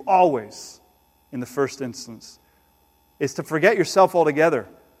to do always, in the first instance, is to forget yourself altogether.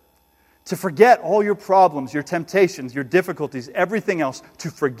 To forget all your problems, your temptations, your difficulties, everything else.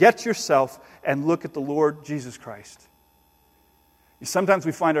 To forget yourself and look at the Lord Jesus Christ. Sometimes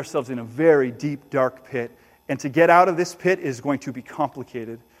we find ourselves in a very deep, dark pit. And to get out of this pit is going to be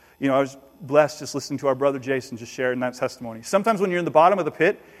complicated. You know, I was blessed just listening to our brother Jason just sharing that testimony. Sometimes when you're in the bottom of the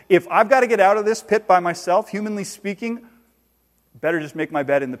pit, if I've got to get out of this pit by myself, humanly speaking, better just make my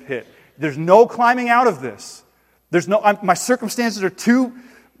bed in the pit. There's no climbing out of this. My circumstances are too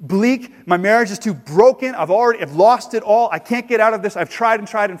bleak. My marriage is too broken. I've lost it all. I can't get out of this. I've tried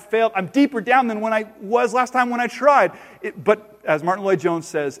and failed. I'm deeper down than when I was last time when I tried. But as Martin Lloyd-Jones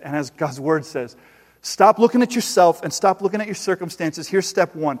says, and as God's Word says, stop looking at yourself and stop looking at your circumstances. Here's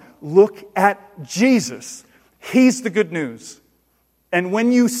step one. Look at Jesus. He's the good news. And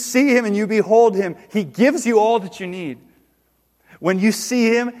when you see him and you behold him, he gives you all that you need. When you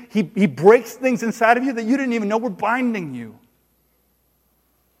see him, he breaks things inside of you that you didn't even know were binding you.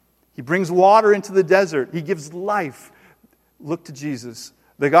 He brings water into the desert. He gives life. Look to Jesus.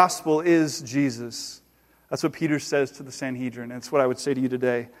 The gospel is Jesus. That's what Peter says to the Sanhedrin. And it's what I would say to you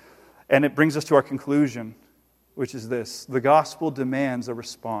today. And it brings us to our conclusion, which is this. The gospel demands a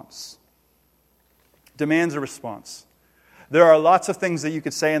response. Demands a response. There are lots of things that you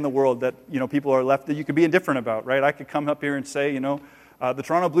could say in the world that, people are left that you could be indifferent about, right? I could come up here and say, the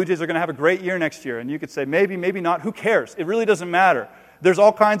Toronto Blue Jays are going to have a great year next year. And you could say, maybe, maybe not. Who cares? It really doesn't matter. There's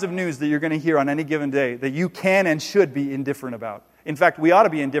all kinds of news that you're going to hear on any given day that you can and should be indifferent about. In fact, we ought to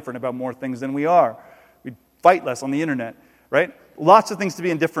be indifferent about more things than we are. We fight less on the internet, right? Lots of things to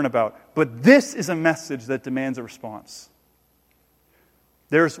be indifferent about. But this is a message that demands a response.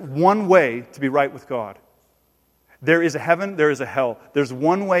 There's one way to be right with God. There is a heaven, there is a hell. There's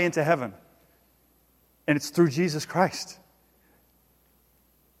one way into heaven. And it's through Jesus Christ.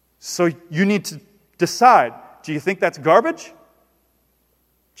 So you need to decide, do you think that's garbage?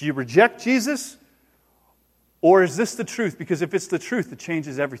 Do you reject Jesus? Or is this the truth? Because if it's the truth, it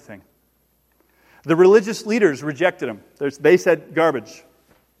changes everything. The religious leaders rejected him. They said garbage.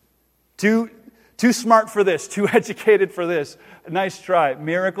 Too smart for this. Too educated for this. Nice try.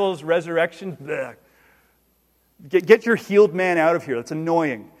 Miracles, resurrection. Bleh. Get your healed man out of here. That's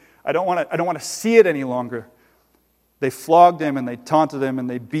annoying. I don't want to see it any longer. They flogged him and they taunted him and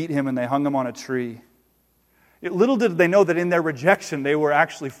they beat him and they hung him on a tree. Little did they know that in their rejection, they were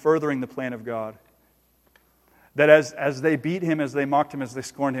actually furthering the plan of God. That as they beat him, as they mocked him, as they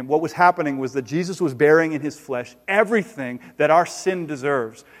scorned him, what was happening was that Jesus was bearing in his flesh everything that our sin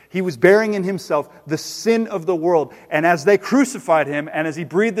deserves. He was bearing in himself the sin of the world. And as they crucified him, and as he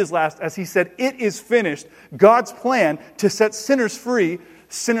breathed his last, as he said, "It is finished," God's plan to set sinners free,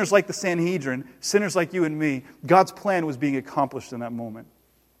 sinners like the Sanhedrin, sinners like you and me, God's plan was being accomplished in that moment.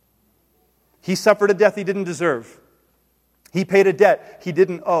 He suffered a death he didn't deserve. He paid a debt he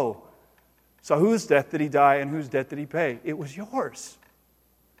didn't owe. So whose death did he die and whose debt did he pay? It was yours.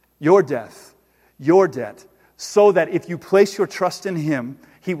 Your death, your debt. So that if you place your trust in him,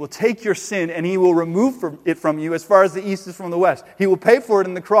 he will take your sin and he will remove it from you as far as the east is from the west. He will pay for it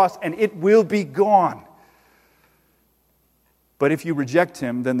in the cross and it will be gone. But if you reject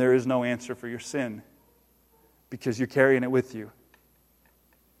him, then there is no answer for your sin because you're carrying it with you.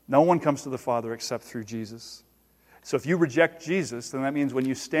 No one comes to the Father except through Jesus. So if you reject Jesus, then that means when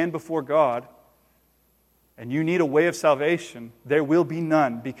you stand before God and you need a way of salvation, there will be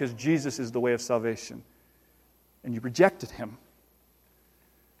none because Jesus is the way of salvation. And you rejected him,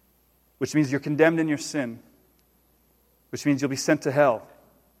 which means you're condemned in your sin, which means you'll be sent to hell,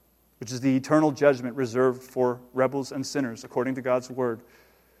 which is the eternal judgment reserved for rebels and sinners, according to God's word.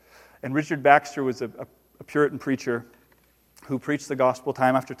 And Richard Baxter was a Puritan preacher who preached the gospel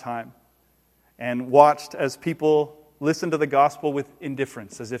time after time and watched as people listened to the gospel with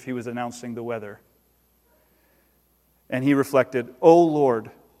indifference, as if he was announcing the weather. And he reflected, "O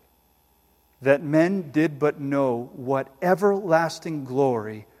Lord, that men did but know what everlasting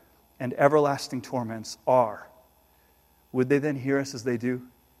glory and everlasting torments are, would they then hear us as they do?"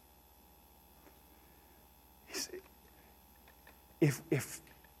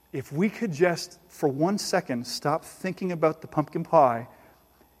 If we could just, for 1 second, stop thinking about the pumpkin pie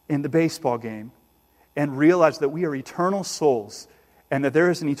in the baseball game and realize that we are eternal souls and that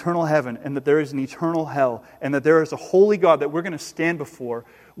there is an eternal heaven and that there is an eternal hell and that there is a holy God that we're going to stand before,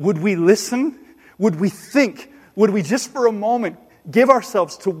 would we listen? Would we think? Would we just for a moment give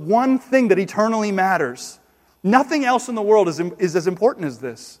ourselves to one thing that eternally matters? Nothing else in the world is as important as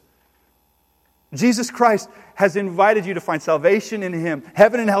this. Jesus Christ has invited you to find salvation in him.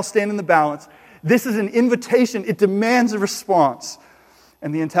 Heaven and hell stand in the balance. This is an invitation. It demands a response.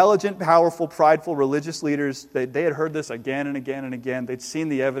 And the intelligent, powerful, prideful religious leaders, they had heard this again and again and again. They'd seen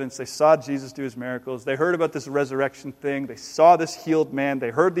the evidence. They saw Jesus do his miracles. They heard about this resurrection thing. They saw this healed man. They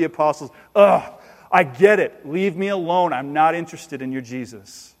heard the apostles. Ugh, I get it. Leave me alone. I'm not interested in your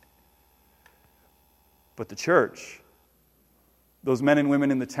Jesus. But the church, those men and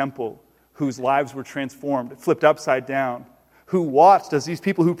women in the temple whose lives were transformed, flipped upside down, who watched as these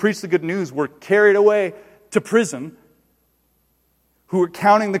people who preached the good news were carried away to prison, who were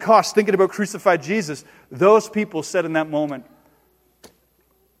counting the cost, thinking about crucified Jesus, those people said in that moment,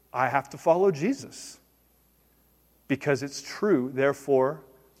 I have to follow Jesus. Because it's true, therefore,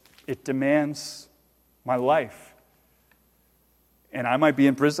 it demands my life. And I might be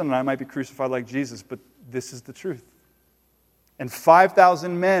in prison and I might be crucified like Jesus, but this is the truth. And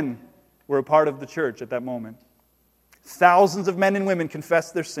 5,000 men were a part of the church at that moment. Thousands of men and women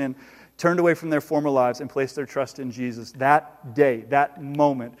confessed their sin, turned away from their former lives, and placed their trust in Jesus. That day, that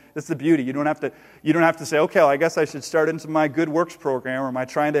moment. That's the beauty. You don't have to say, okay, well, I guess I should start into my good works program, or my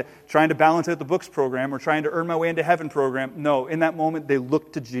trying to balance out the books program, or trying to earn my way into heaven program. No, in that moment, they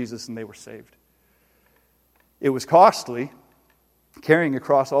looked to Jesus and they were saved. It was costly. Carrying a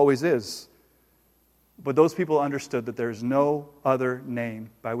cross always is. But those people understood that there is no other name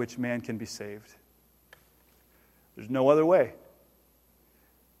by which man can be saved. There's no other way.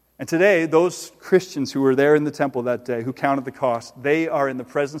 And today, those Christians who were there in the temple that day, who counted the cost, they are in the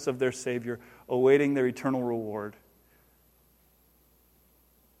presence of their Savior, awaiting their eternal reward.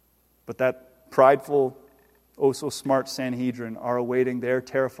 But that prideful, oh so smart Sanhedrin are awaiting their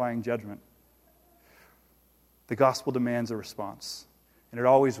terrifying judgment. The gospel demands a response. And it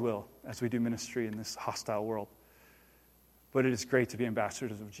always will, as we do ministry in this hostile world. But it is great to be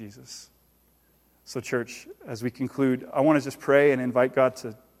ambassadors of Jesus. So church, as we conclude, I want to just pray and invite God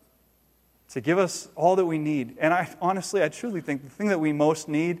to give us all that we need. And I truly think the thing that we most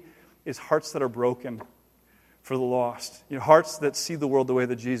need is hearts that are broken for the lost. Hearts that see the world the way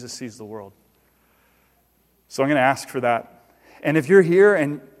that Jesus sees the world. So I'm going to ask for that. And if you're here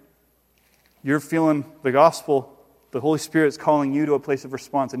and you're feeling the gospel, the Holy Spirit is calling you to a place of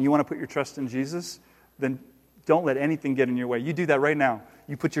response, and you want to put your trust in Jesus, then don't let anything get in your way. You do that right now.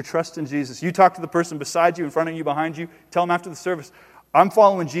 You put your trust in Jesus. You talk to the person beside you, in front of you, behind you. Tell them after the service, I'm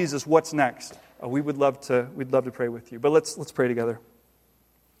following Jesus. What's next? We'd love to pray with you. But let's pray together.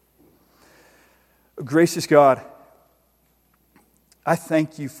 Gracious God, I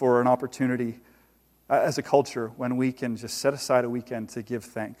thank you for an opportunity as a culture when we can just set aside a weekend to give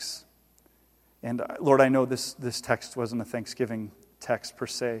thanks. And Lord, I know this text wasn't a Thanksgiving text per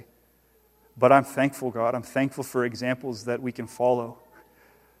se, but I'm thankful, God. I'm thankful for examples that we can follow.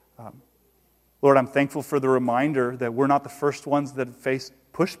 Lord, I'm thankful for the reminder that we're not the first ones that have faced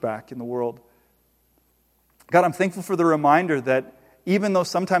pushback in the world. God, I'm thankful for the reminder that even though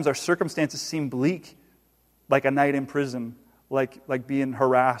sometimes our circumstances seem bleak, like a night in prison, like being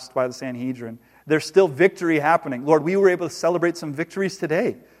harassed by the Sanhedrin. There's still victory happening. Lord, we were able to celebrate some victories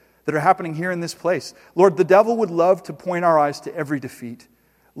today that are happening here in this place. Lord, the devil would love to point our eyes to every defeat.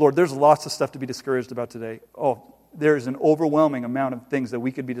 Lord, there's lots of stuff to be discouraged about today. Oh, there's an overwhelming amount of things that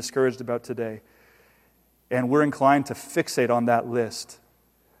we could be discouraged about today. And we're inclined to fixate on that list.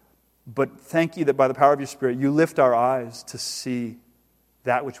 But thank you that by the power of your Spirit, you lift our eyes to see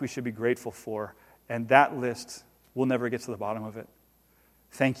that which we should be grateful for. And that list, we'll never get to the bottom of it.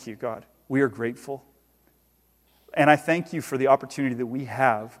 Thank you, God. We are grateful. And I thank you for the opportunity that we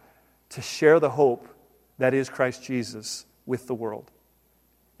have to share the hope that is Christ Jesus with the world.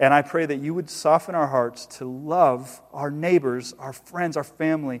 And I pray that you would soften our hearts to love our neighbors, our friends, our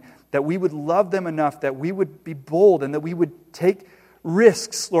family, that we would love them enough, that we would be bold and that we would take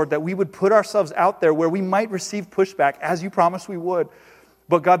risks, Lord, that we would put ourselves out there where we might receive pushback, as you promised we would.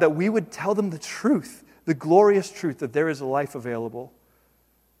 But God, that we would tell them the truth, the glorious truth that there is a life available,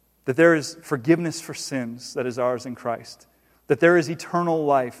 that there is forgiveness for sins that is ours in Christ, that there is eternal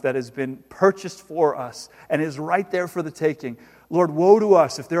life that has been purchased for us and is right there for the taking. Lord, woe to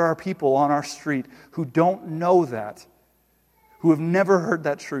us if there are people on our street who don't know that, who have never heard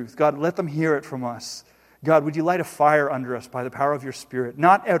that truth. God, let them hear it from us. God, would you light a fire under us by the power of your Spirit,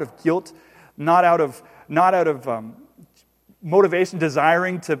 not out of guilt, not out of motivation,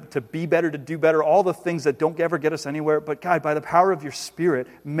 desiring to be better, to do better, all the things that don't ever get us anywhere. But God, by the power of your Spirit,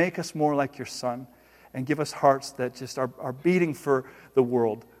 make us more like your Son and give us hearts that just are beating for the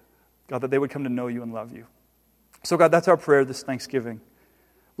world. God, that they would come to know you and love you. So God, that's our prayer this Thanksgiving.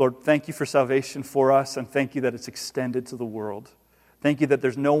 Lord, thank you for salvation for us, and thank you that it's extended to the world. Thank you that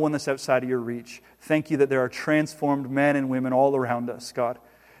there's no one that's outside of your reach. Thank you that there are transformed men and women all around us, God.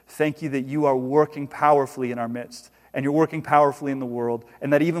 Thank you that you are working powerfully in our midst, and you're working powerfully in the world,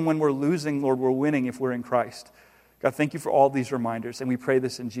 and that even when we're losing, Lord, we're winning if we're in Christ. God, thank you for all these reminders, and we pray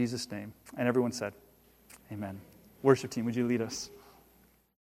this in Jesus' name. And everyone said, amen. Worship team, would you lead us?